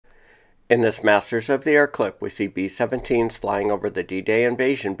In this Masters of the Air clip, we see B-17s flying over the D-Day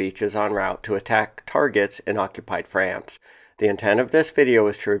invasion beaches en route to attack targets in occupied France. The intent of this video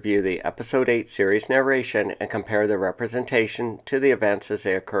is to review the Episode 8 series narration and compare the representation to the events as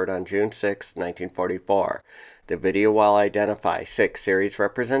they occurred on June 6, 1944. The video will identify 6 series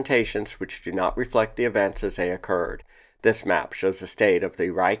representations which do not reflect the events as they occurred. This map shows the state of the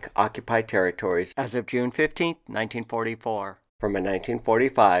Reich-occupied territories as of June 15, 1944. From a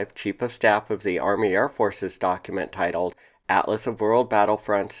 1945 Chief of Staff of the Army Air Forces document titled Atlas of World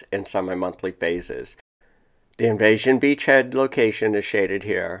Battlefronts in Semi-Monthly Phases. The invasion beachhead location is shaded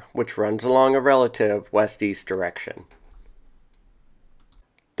here, which runs along a relative west-east direction.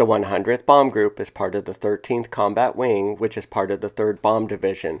 The 100th Bomb Group is part of the 13th Combat Wing, which is part of the 3rd Bomb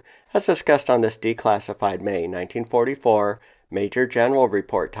Division, as discussed on this declassified May 1944 Major General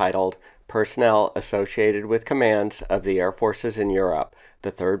Report titled Personnel Associated with Commands of the Air Forces in Europe.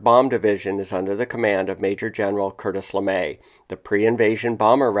 The 3rd Bomb Division is under the command of Major General Curtis LeMay. The pre-invasion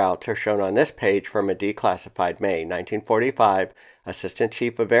bomber routes are shown on this page from a declassified May 1945 Assistant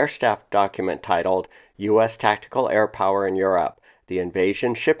Chief of Air Staff document titled U.S. Tactical Air Power in Europe. The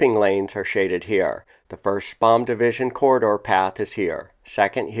invasion shipping lanes are shaded here. The 1st Bomb Division corridor path is here,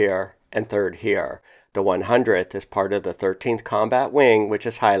 2nd here, and 3rd here. The 100th is part of the 13th Combat Wing, which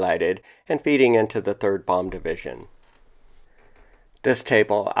is highlighted, and feeding into the 3rd Bomb Division. This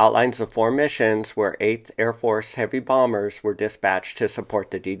table outlines the 4 missions where 8th Air Force heavy bombers were dispatched to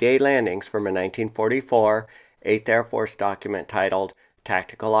support the D-Day landings from a 1944 8th Air Force document titled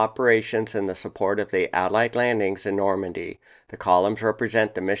Tactical Operations in the Support of the Allied Landings in Normandy. The columns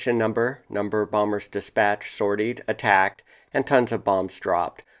represent the mission number, number of bombers dispatched, sortied, attacked, and tons of bombs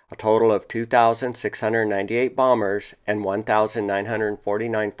dropped. A total of 2,698 bombers and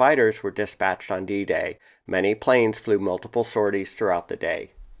 1,949 fighters were dispatched on D-Day. Many planes flew multiple sorties throughout the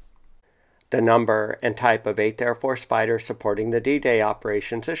day. The number and type of 8th Air Force fighters supporting the D-Day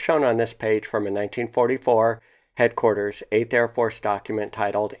operations is shown on this page from a 1944 Headquarters 8th Air Force document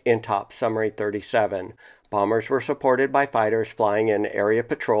titled INTOP Summary 37. Bombers were supported by fighters flying in area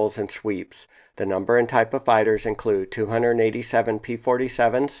patrols and sweeps. The number and type of fighters include 287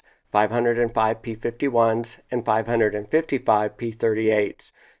 P-47s, 505 P-51s, and 555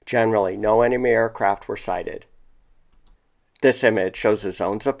 P-38s. Generally, no enemy aircraft were sighted. This image shows the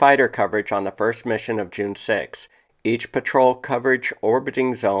zones of fighter coverage on the first mission of June 6. Each patrol coverage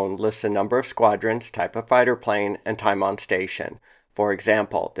orbiting zone lists the number of squadrons, type of fighter plane, and time on station. For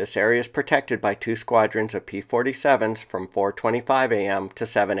example, this area is protected by 2 squadrons of P-47s from 4:25 a.m. to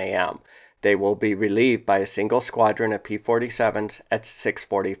 7 a.m. They will be relieved by a single squadron of P-47s at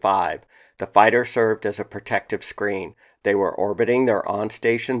 6:45. The fighter served as a protective screen. They were orbiting their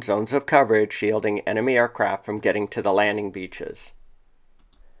on-station zones of coverage, shielding enemy aircraft from getting to the landing beaches.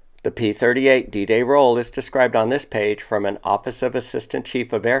 The P-38 D-Day role is described on this page from an Office of Assistant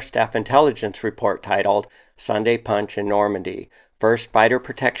Chief of Air Staff Intelligence report titled Sunday Punch in Normandy. First fighter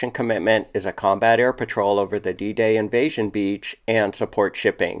protection commitment is a combat air patrol over the D-Day invasion beach and support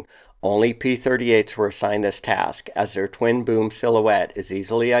shipping. Only P-38s were assigned this task, as their twin boom silhouette is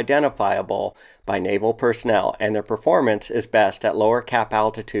easily identifiable by naval personnel, and their performance is best at lower cap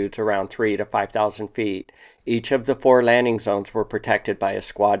altitudes around 3,000 to 5,000 feet. Each of the 4 landing zones were protected by a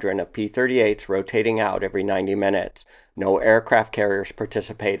squadron of P-38s rotating out every 90 minutes. No aircraft carriers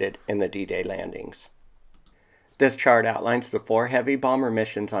participated in the D-Day landings. This chart outlines the 4 heavy bomber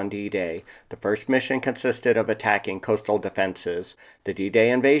missions on D-Day. The first mission consisted of attacking coastal defenses. The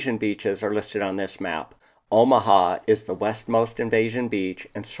D-Day invasion beaches are listed on this map. Omaha is the westmost invasion beach,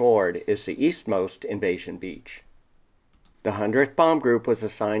 and Sword is the eastmost invasion beach. The 100th Bomb Group was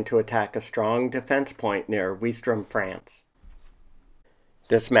assigned to attack a strong defense point near Ouistreham, France.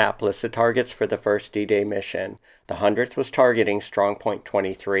 This map lists the targets for the first D-Day mission. The 100th was targeting Strong Point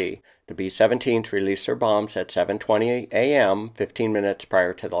 23. The B-17s released their bombs at 7:20 a.m., 15 minutes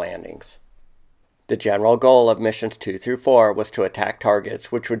prior to the landings. The general goal of missions 2 through 4 was to attack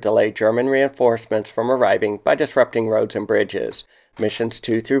targets which would delay German reinforcements from arriving by disrupting roads and bridges. Missions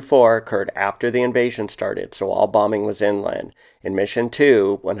 2 through 4 occurred after the invasion started, so all bombing was inland. In Mission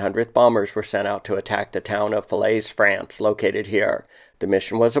 2, 100th bombers were sent out to attack the town of Falaise, France, located here. The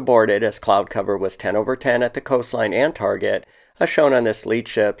mission was aborted as cloud cover was 10/10 at the coastline and target, as shown on this lead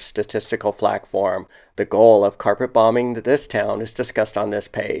ship statistical flak form. The goal of carpet bombing this town is discussed on this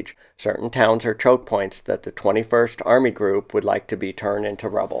page. Certain towns are choke points that the 21st Army Group would like to be turned into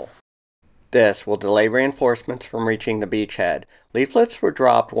rubble. This will delay reinforcements from reaching the beachhead. Leaflets were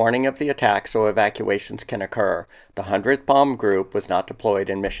dropped warning of the attack so evacuations can occur. The 100th Bomb Group was not deployed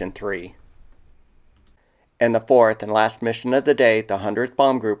in Mission 3. In the fourth and last mission of the day, the 100th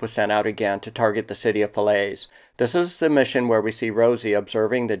Bomb Group was sent out again to target the city of Falaise. This is the mission where we see Rosie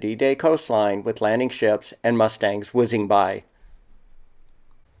observing the D-Day coastline with landing ships and Mustangs whizzing by.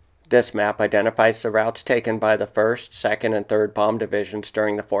 This map identifies the routes taken by the 1st, 2nd, and 3rd Bomb Divisions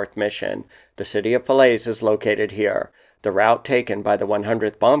during the 4th mission. The city of Falaise is located here. The route taken by the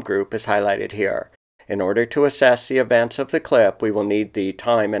 100th Bomb Group is highlighted here. In order to assess the events of the clip, we will need the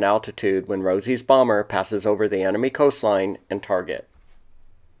time and altitude when Rosie's bomber passes over the enemy coastline and target.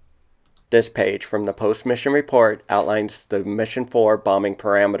 This page from the post-mission report outlines the Mission 4 bombing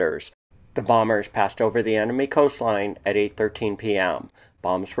parameters. The bombers passed over the enemy coastline at 8:13 p.m.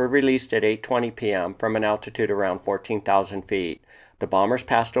 Bombs were released at 8:20 p.m. from an altitude around 14,000 feet. The bombers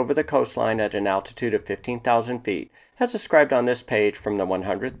passed over the coastline at an altitude of 15,000 feet, as described on this page from the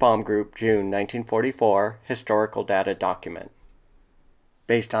 100th Bomb Group, June 1944, historical data document.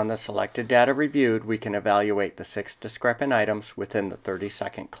 Based on the selected data reviewed, we can evaluate the 6 discrepant items within the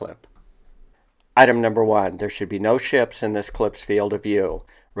 30-second clip. Item number 1. There should be no ships in this clip's field of view.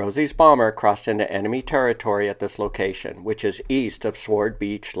 Rosie's bomber crossed into enemy territory at this location, which is east of Sword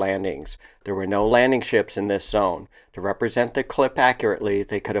Beach landings. There were no landing ships in this zone. To represent the clip accurately,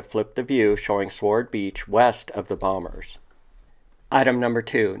 they could have flipped the view showing Sword Beach west of the bombers. Item number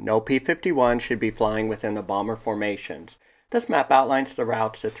 2. No P-51 should be flying within the bomber formations. This map outlines the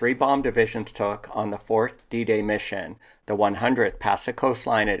routes the 3 bomb divisions took on the 4th D-Day mission. The 100th passed the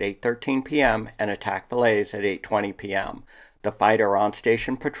coastline at 8:13 p.m. and attacked Falaise at 8:20 p.m. The fighter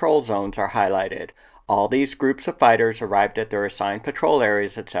on-station patrol zones are highlighted. All these groups of fighters arrived at their assigned patrol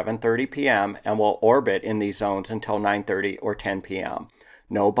areas at 7:30 p.m. and will orbit in these zones until 9:30 or 10 p.m.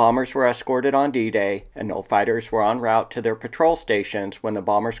 No bombers were escorted on D-Day, and no fighters were en route to their patrol stations when the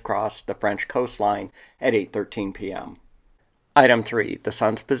bombers crossed the French coastline at 8:13 p.m. Item 3. The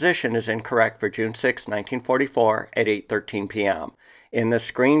sun's position is incorrect for June 6, 1944 at 8:13 p.m. In the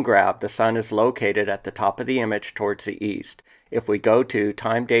screen grab, the sun is located at the top of the image towards the east. If we go to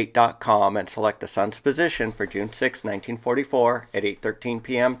timedate.com and select the sun's position for June 6, 1944 at 8:13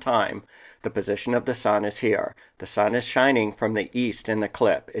 p.m. time, the position of the sun is here. The sun is shining from the east in the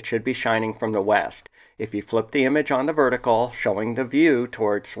clip. It should be shining from the west. If you flip the image on the vertical, showing the view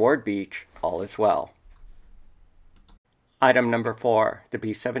towards Sword Beach, all is well. Item number 4. The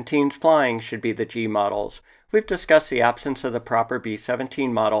B-17s flying should be the G models. We've discussed the absence of the proper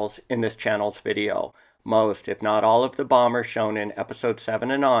B-17 models in this channel's video. Most, if not all, of the bombers shown in Episode 7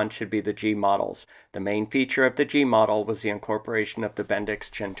 and on should be the G models. The main feature of the G model was the incorporation of the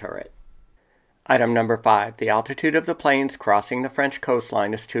Bendix chin turret. Item number 5. The altitude of the planes crossing the French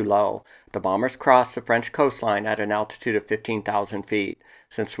coastline is too low. The bombers crossed the French coastline at an altitude of 15,000 feet.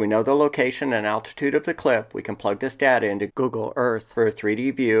 Since we know the location and altitude of the clip, we can plug this data into Google Earth for a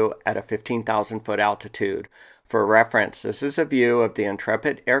 3D view at a 15,000 foot altitude. For reference, this is a view of the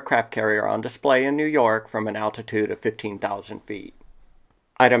Intrepid aircraft carrier on display in New York from an altitude of 15,000 feet.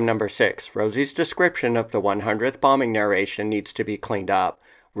 Item number 6. Rosie's description of the 100th bombing narration needs to be cleaned up.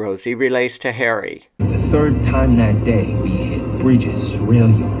 Rosie relays to Harry. The third time that day, we hit bridges, rail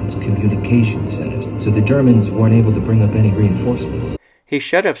yards, communication centers, so the Germans weren't able to bring up any reinforcements. He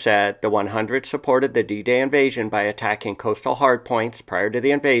should have said the 100 supported the D-Day invasion by attacking coastal hardpoints prior to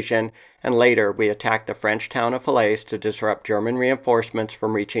the invasion, and later we attacked the French town of Falaise to disrupt German reinforcements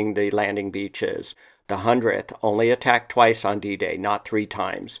from reaching the landing beaches. The 100th only attacked twice on D-Day, not 3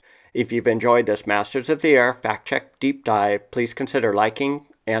 times. If you've enjoyed this Masters of the Air fact-check deep dive, please consider liking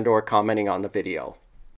and/or commenting on the video.